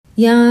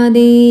या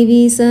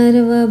देवी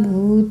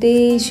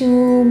सर्वभूतेषु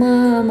मा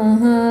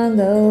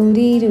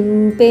महागौरी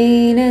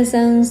रूपेण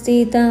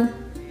संस्थिता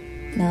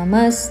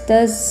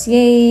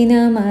नमस्तस्यै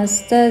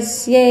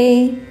नमस्तस्यै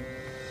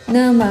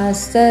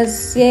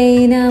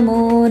नमस्तस्यै नमो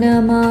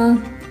नमः.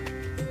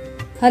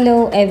 Hello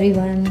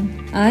everyone,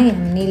 I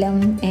am Nilam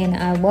and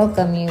I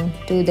welcome you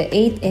to the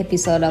 8th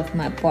episode of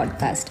my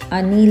podcast,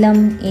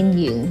 NILAM in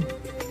You.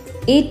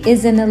 It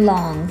isn't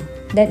long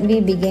that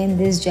we began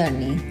this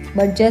journey,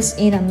 but just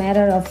in a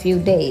matter of few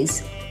days,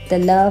 the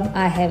love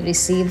I have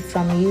received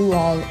from you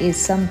all is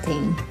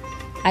something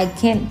I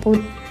can't put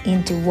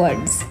into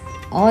words.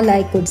 All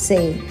I could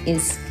say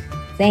is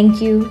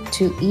thank you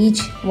to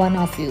each one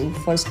of you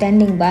for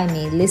standing by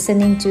me,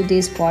 listening to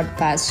this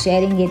podcast,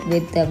 sharing it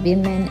with the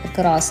women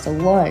across the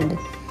world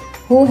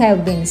who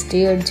have been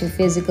steered to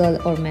physical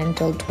or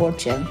mental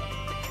torture.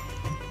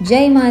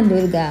 Jai Maa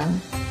Durga,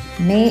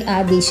 may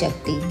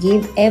adishakti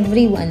give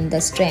everyone the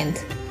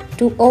strength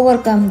to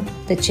overcome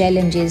the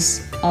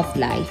challenges of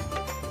life.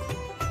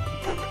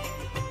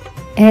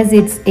 As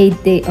it's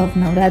 8th day of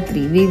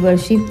Navratri, we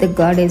worship the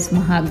goddess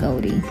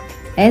Mahagauri.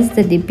 As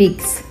the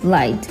depicts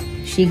light,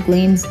 she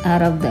gleams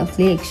out of the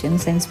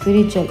afflictions and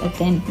spiritual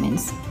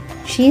attainments.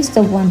 She is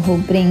the one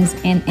who brings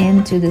an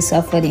end to the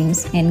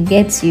sufferings and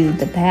gets you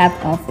the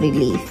path of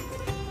relief.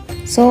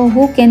 So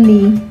who can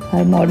be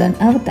her modern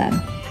avatar?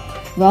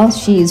 Well,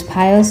 she is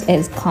pious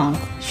as conch,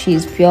 she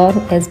is pure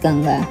as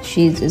Ganga,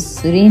 she is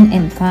serene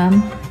and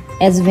calm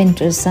as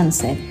winter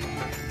sunset.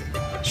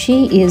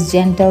 She is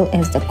gentle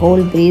as the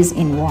cold breeze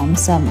in warm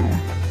summer.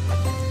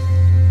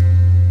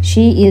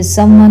 She is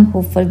someone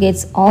who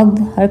forgets all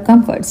her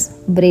comforts,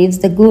 braves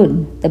the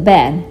good, the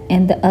bad,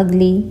 and the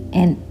ugly,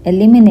 and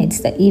eliminates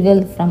the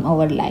evil from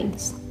our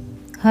lives.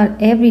 Her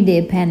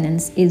everyday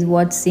penance is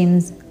what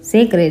seems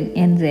sacred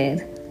and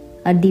rare,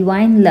 a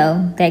divine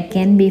love that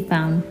can be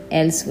found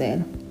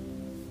elsewhere.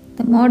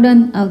 The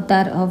modern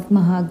avatar of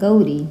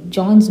Mahagauri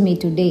joins me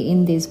today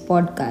in this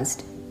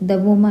podcast, the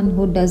woman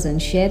who doesn't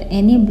share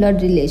any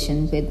blood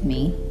relation with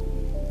me,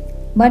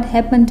 but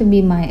happened to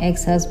be my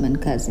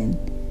ex-husband cousin.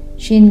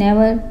 She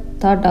never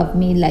thought of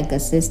me like a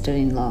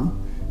sister-in-law.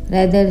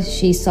 Rather,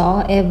 she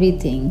saw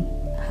everything,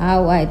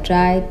 how I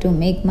tried to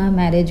make my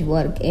marriage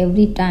work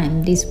every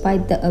time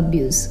despite the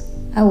abuse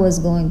I was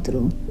going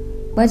through.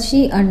 But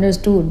she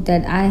understood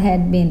that I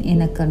had been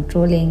in a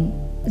controlling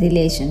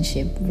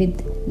relationship with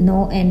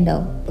no end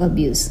of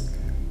abuse.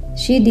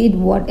 She did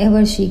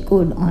whatever she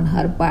could on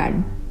her part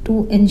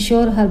to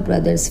ensure her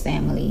brother's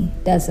family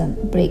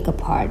doesn't break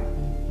apart.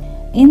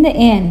 In the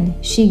end,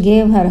 she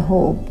gave her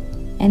hope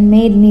and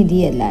made me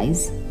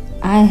realize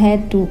I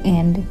had to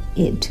end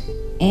it,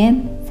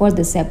 and for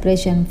the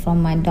separation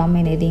from my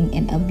dominating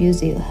and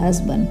abusive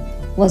husband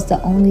was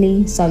the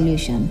only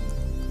solution.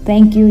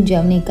 Thank you,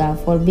 Javnika,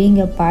 for being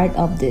a part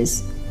of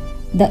this.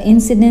 The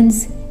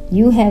incidents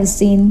you have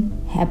seen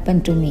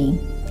happen to me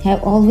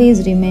have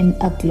always remained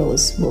a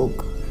closed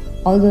book,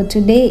 although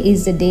today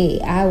is the day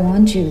I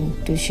want you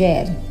to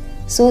share,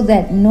 so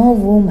that no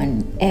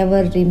woman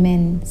ever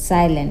remain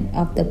silent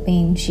of the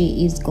pain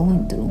she is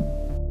going through.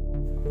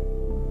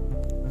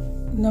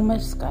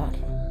 नमस्कार।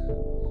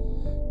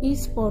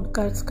 इस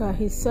podcast का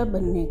हिस्सा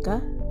बनने का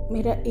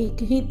मेरा एक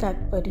ही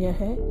तात्पर्य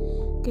है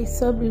कि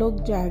सब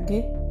लोग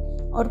जागे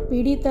और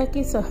पीड़िता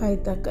की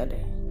सहायता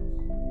करें।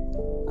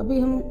 अभी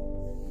हम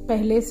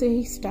पहले से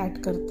ही स्टार्ट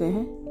करते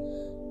हैं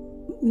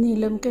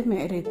नीलम के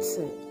मैरिज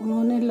से।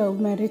 उन्होंने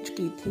लव मैरिज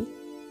की थी।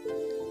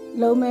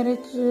 लव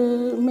मैरिज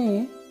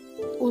में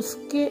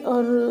उसके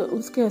और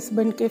उसके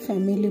हस्बैंड के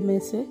फैमिली में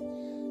से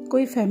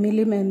कोई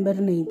फैमिली मेंबर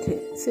नहीं थे,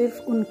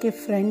 सिर्फ उनके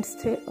फ्रेंड्स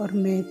थे और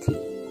मैं थी।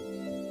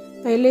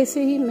 पहले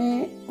से ही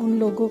मैं उन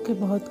लोगों के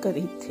बहुत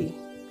करीब थी।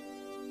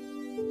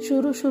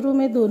 शुरू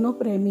में दोनों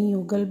प्रेमी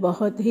युगल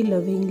बहुत ही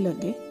लविंग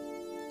लगे।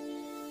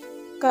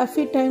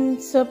 काफ़ी टाइम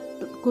सब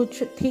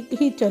कुछ ठीक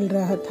ही चल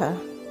रहा था।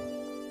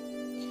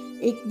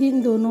 एक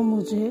दिन दोनों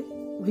मुझे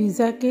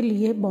वीज़ा के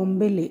लिए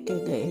बॉम्बे लेके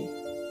गए।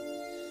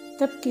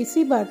 तब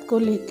किसी बात को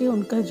लेके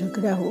उनका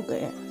झगड़ा हो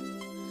गया।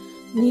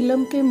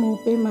 नीलम के मुंह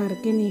पे मार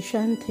के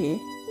निशान थे।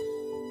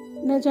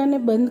 न जाने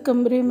बंद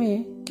कमरे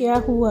में क्या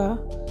हुआ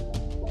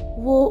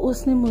वो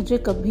उसने मुझे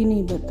कभी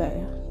नहीं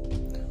बताया।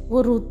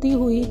 वो रोती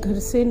हुई घर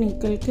से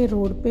निकल के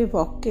रोड पे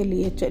वॉक के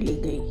लिए चली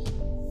गई।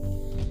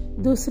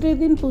 दूसरे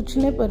दिन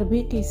पूछने पर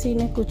भी किसी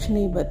ने कुछ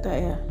नहीं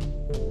बताया।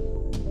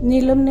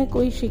 नीलम ने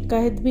कोई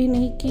शिकायत भी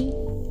नहीं की,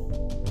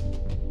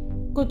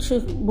 कुछ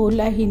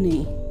बोला ही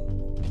नहीं।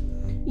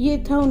 ये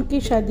था उनकी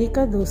शादी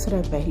का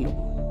दूसरा पहलू।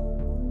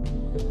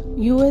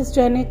 यूएस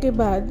जाने के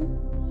बाद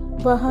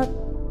वहाँ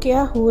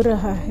क्या हो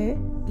रहा है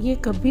ये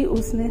कभी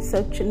उसने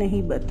सच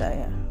नहीं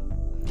बताया।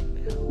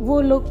 वो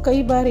लोग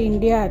कई बार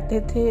इंडिया आते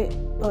थे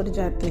और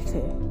जाते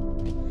थे।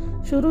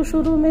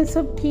 शुरू में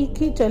सब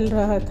ठीक ही चल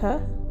रहा था।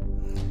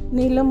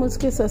 नीलम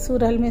उसके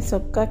ससुराल में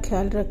सबका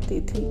ख्याल रखती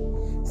थी।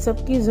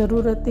 सबकी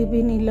ज़रूरतें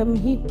भी नीलम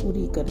ही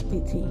पूरी करती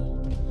थी,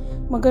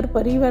 मगर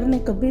परिवार ने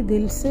कभी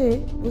दिल से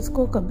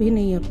उसको कभी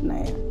नहीं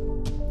अपनाया।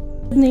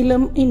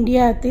 नीलम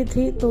इंडिया आती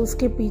थी तो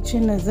उसके पीछे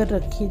नज़र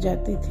रखी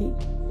जाती थी।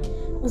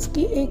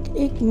 उसकी एक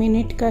एक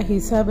मिनट का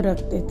हिसाब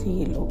रखते थे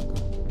ये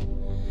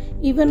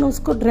लोग। इवन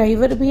उसको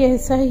ड्राइवर भी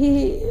ऐसा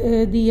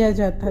ही दिया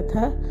जाता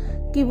था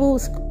कि वो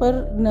उस पर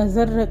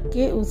नज़र रख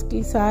के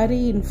उसकी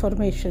सारी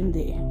इन्फॉर्मेशन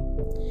दे।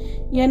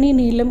 यानी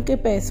नीलम के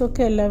पैसों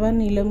के अलावा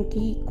नीलम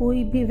की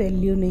कोई भी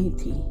वैल्यू नहीं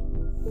थी।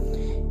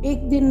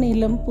 एक दिन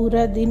नीलम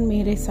पूरा दिन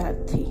मेरे साथ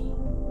थी।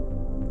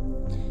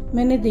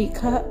 मैंने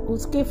देखा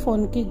उसके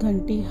फ़ोन की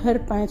घंटी हर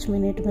 5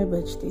 मिनट में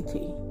बजती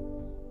थी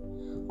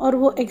और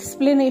वो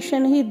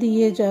एक्सप्लेनेशन ही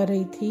दिए जा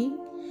रही थी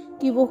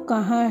कि वो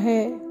कहाँ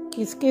है,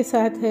 किसके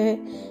साथ है,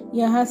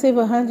 यहाँ से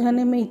वहाँ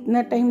जाने में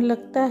इतना टाइम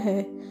लगता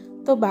है,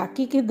 तो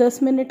बाकी के 10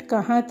 मिनट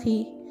कहाँ थी,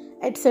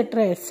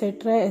 एट्सेट्रा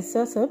एट्सेट्रा,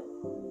 ऐसा सब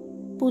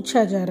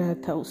पूछा जा रहा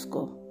था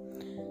उसको।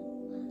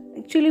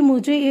 एक्चुअली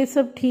मुझे ये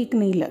सब ठीक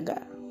नहीं लगा।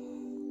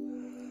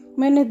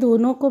 मैंने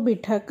दोनों को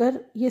बिठाकर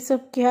ये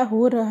सब क्या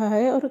हो रहा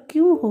है और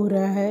क्यों हो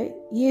रहा है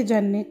ये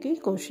जानने की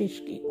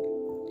कोशिश की।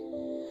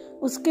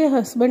 उसके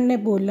हस्बैंड ने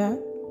बोला,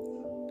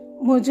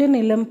 मुझे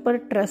नीलम पर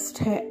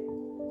ट्रस्ट है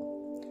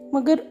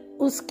मगर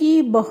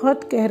उसकी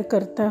बहुत केयर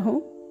करता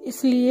हूँ,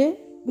 इसलिए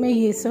मैं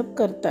ये सब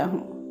करता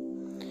हूँ।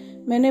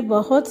 मैंने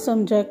बहुत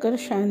समझाकर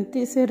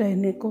शांति से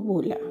रहने को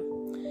बोला,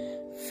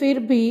 फिर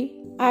भी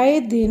आए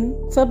दिन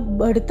सब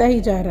बढ़ता ही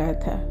जा रहा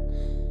था।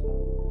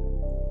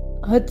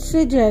 हद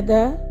से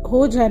ज़्यादा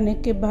हो जाने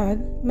के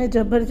बाद मैं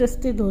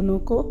ज़बरदस्ती दोनों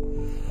को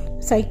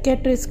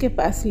साइकियाट्रिस्ट के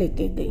पास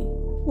लेके गई।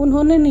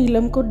 उन्होंने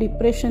नीलम को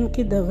डिप्रेशन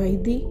की दवाई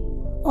दी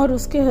और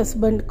उसके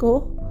हस्बैंड को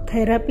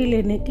थेरेपी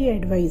लेने की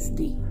एडवाइस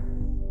दी।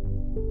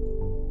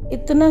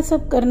 इतना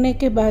सब करने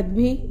के बाद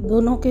भी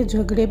दोनों के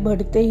झगड़े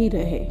बढ़ते ही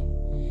रहे।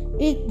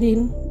 एक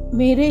दिन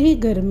मेरे ही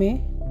घर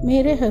में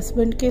मेरे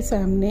हस्बैंड के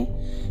सामने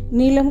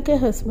नीलम के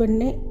हस्बैंड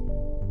ने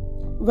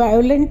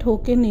वायोलेंट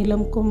होके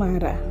नीलम को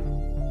मारा,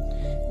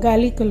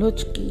 गाली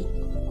गलौज की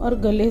और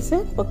गले से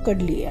पकड़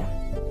लिया।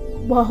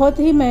 बहुत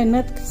ही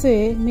मेहनत से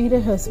मेरे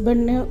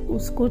हस्बैंड ने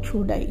उसको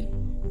छुड़ाई।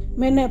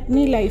 मैंने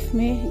अपनी लाइफ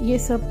में ये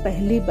सब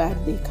पहली बार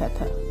देखा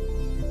था।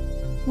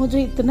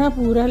 मुझे इतना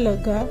बुरा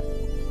लगा।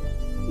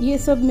 ये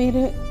सब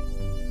मेरे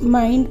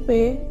माइंड पे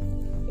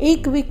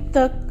 1 वीक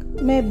तक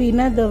मैं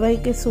बिना दवाई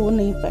के सो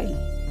नहीं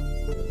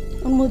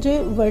पाई और मुझे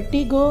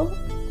वर्टिगो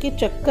के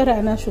चक्कर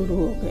आना शुरू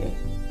हो गए।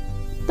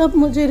 तब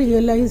मुझे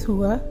रियलाइज़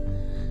हुआ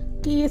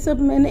कि ये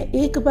सब मैंने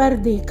एक बार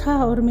देखा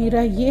और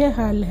मेरा ये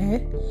हाल है,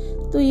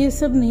 तो ये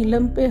सब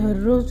नीलम पे हर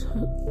रोज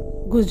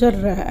गुजर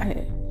रहा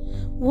है।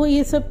 वो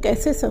ये सब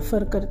कैसे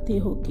सफ़र करती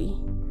होगी।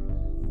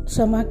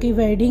 समा की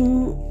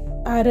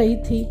वेडिंग आ रही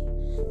थी।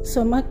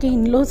 समा के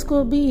इन-लॉज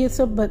को भी ये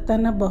सब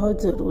बताना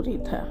बहुत ज़रूरी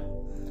था।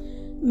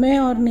 मैं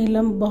और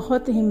नीलम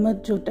बहुत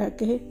हिम्मत जुटा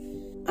के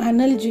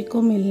आनल जी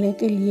को मिलने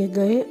के लिए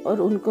गए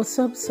और उनको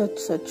सब सच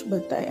सच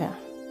बताया।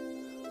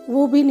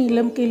 वो भी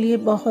नीलम के लिए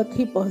बहुत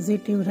ही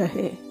पॉजिटिव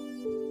रहे।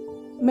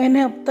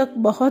 मैंने अब तक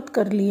बहुत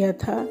कर लिया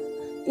था,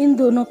 इन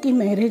दोनों की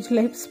मैरिज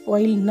लाइफ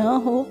स्पॉइल ना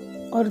हो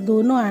और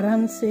दोनों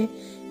आराम से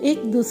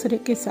एक दूसरे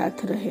के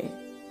साथ रहे।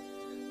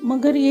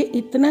 मगर ये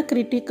इतना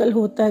क्रिटिकल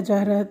होता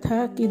जा रहा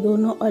था कि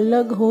दोनों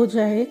अलग हो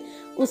जाए,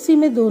 उसी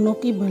में दोनों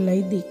की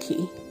भलाई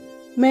दिखी।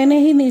 मैंने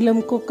ही नीलम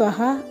को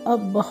कहा,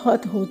 अब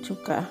बहुत हो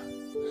चुका,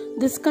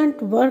 this can't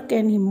work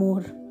any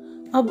more,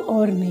 अब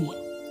और नहीं।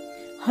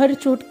 हर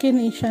चोट के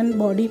निशान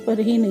बॉडी पर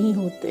ही नहीं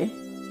होते,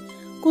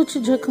 कुछ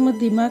जख्म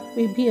दिमाग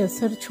पे भी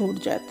असर छोड़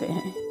जाते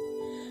हैं।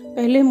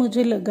 पहले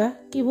मुझे लगा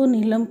कि वो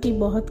नीलम की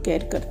बहुत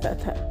केयर करता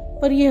था,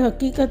 पर यह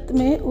हकीकत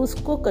में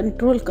उसको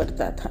कंट्रोल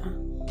करता था।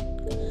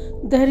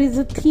 There is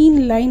a thin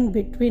line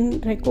between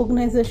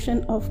recognization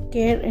of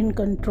care and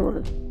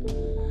control.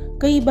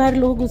 कई बार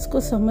लोग उसको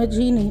समझ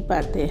ही नहीं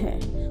पाते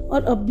हैं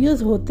और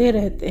अब्यूज होते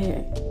रहते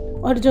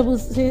हैं, और जब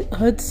उससे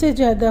हद से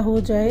ज़्यादा हो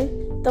जाए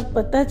तब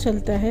पता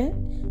चलता है।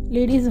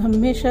 लेडीज़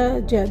हमेशा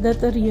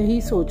ज़्यादातर यही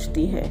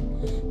सोचती है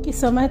कि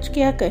समाज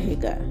क्या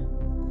कहेगा,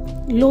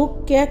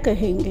 लोग क्या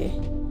कहेंगे,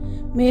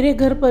 मेरे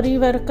घर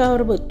परिवार का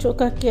और बच्चों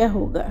का क्या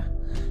होगा।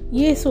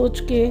 ये सोच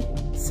के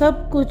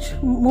सब कुछ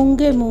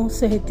मूंगे मुंह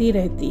सहती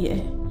रहती है।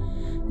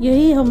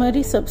 यही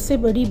हमारी सबसे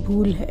बड़ी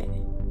भूल है।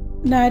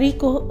 नारी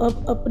को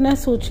अब अपना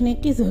सोचने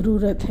की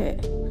ज़रूरत है।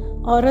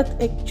 औरत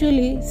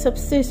एक्चुअली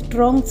सबसे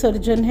स्ट्रॉन्ग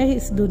सर्जन है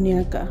इस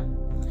दुनिया का।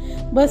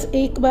 बस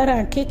एक बार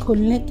आंखें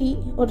खोलने की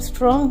और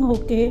स्ट्रॉन्ग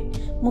होके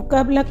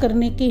मुकाबला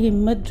करने की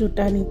हिम्मत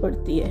जुटानी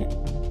पड़ती है।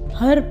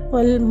 हर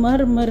पल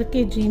मर मर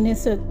के जीने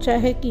से अच्छा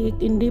है कि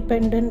एक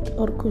इंडिपेंडेंट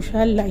और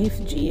खुशहाल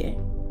लाइफ जिए।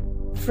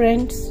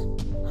 फ्रेंड्स,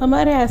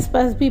 हमारे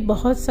आसपास भी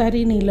बहुत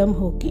सारी नीलम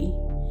होगी।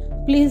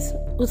 प्लीज़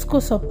उसको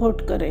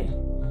सपोर्ट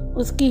करें,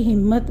 उसकी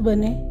हिम्मत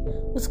बने,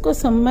 उसको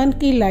सम्मान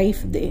की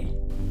life they.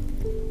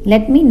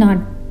 Let me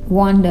not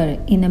wander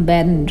in a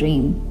barren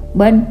dream,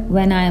 but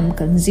when I am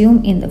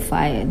consumed in the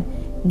fire,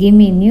 give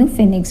me new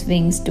phoenix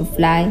wings to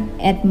fly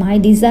at my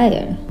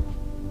desire.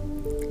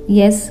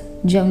 Yes,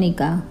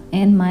 Jaunika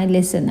and my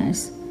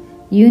listeners,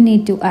 you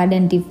need to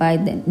identify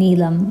the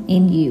Nilam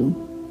in you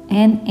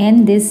and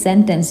end this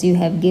sentence you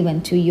have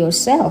given to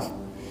yourself.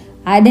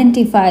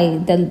 Identify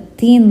the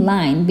thin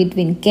line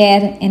between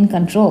care and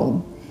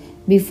control.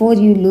 before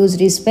you lose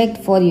respect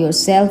for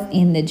yourself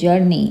in the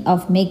journey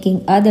of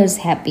making others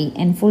happy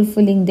and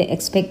fulfilling the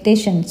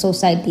expectations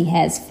society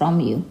has from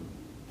you.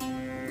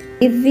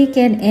 If we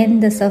can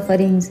end the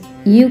sufferings,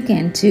 you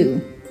can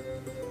too.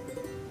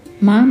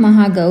 Maa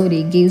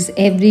Mahagauri gives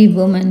every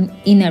woman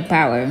inner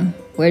power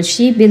where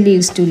she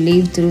believes to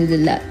live through the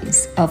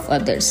lives of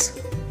others.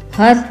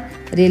 Her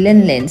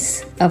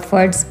relentless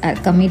efforts are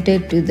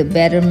committed to the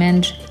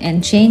betterment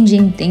and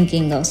changing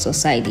thinking of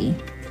society.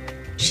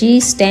 She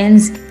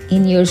stands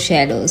in your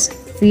shadows,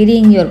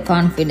 feeding your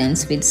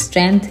confidence with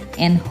strength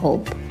and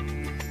hope.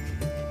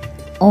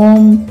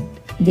 Om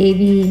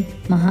Devi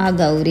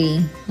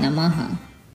Mahagauri Namaha.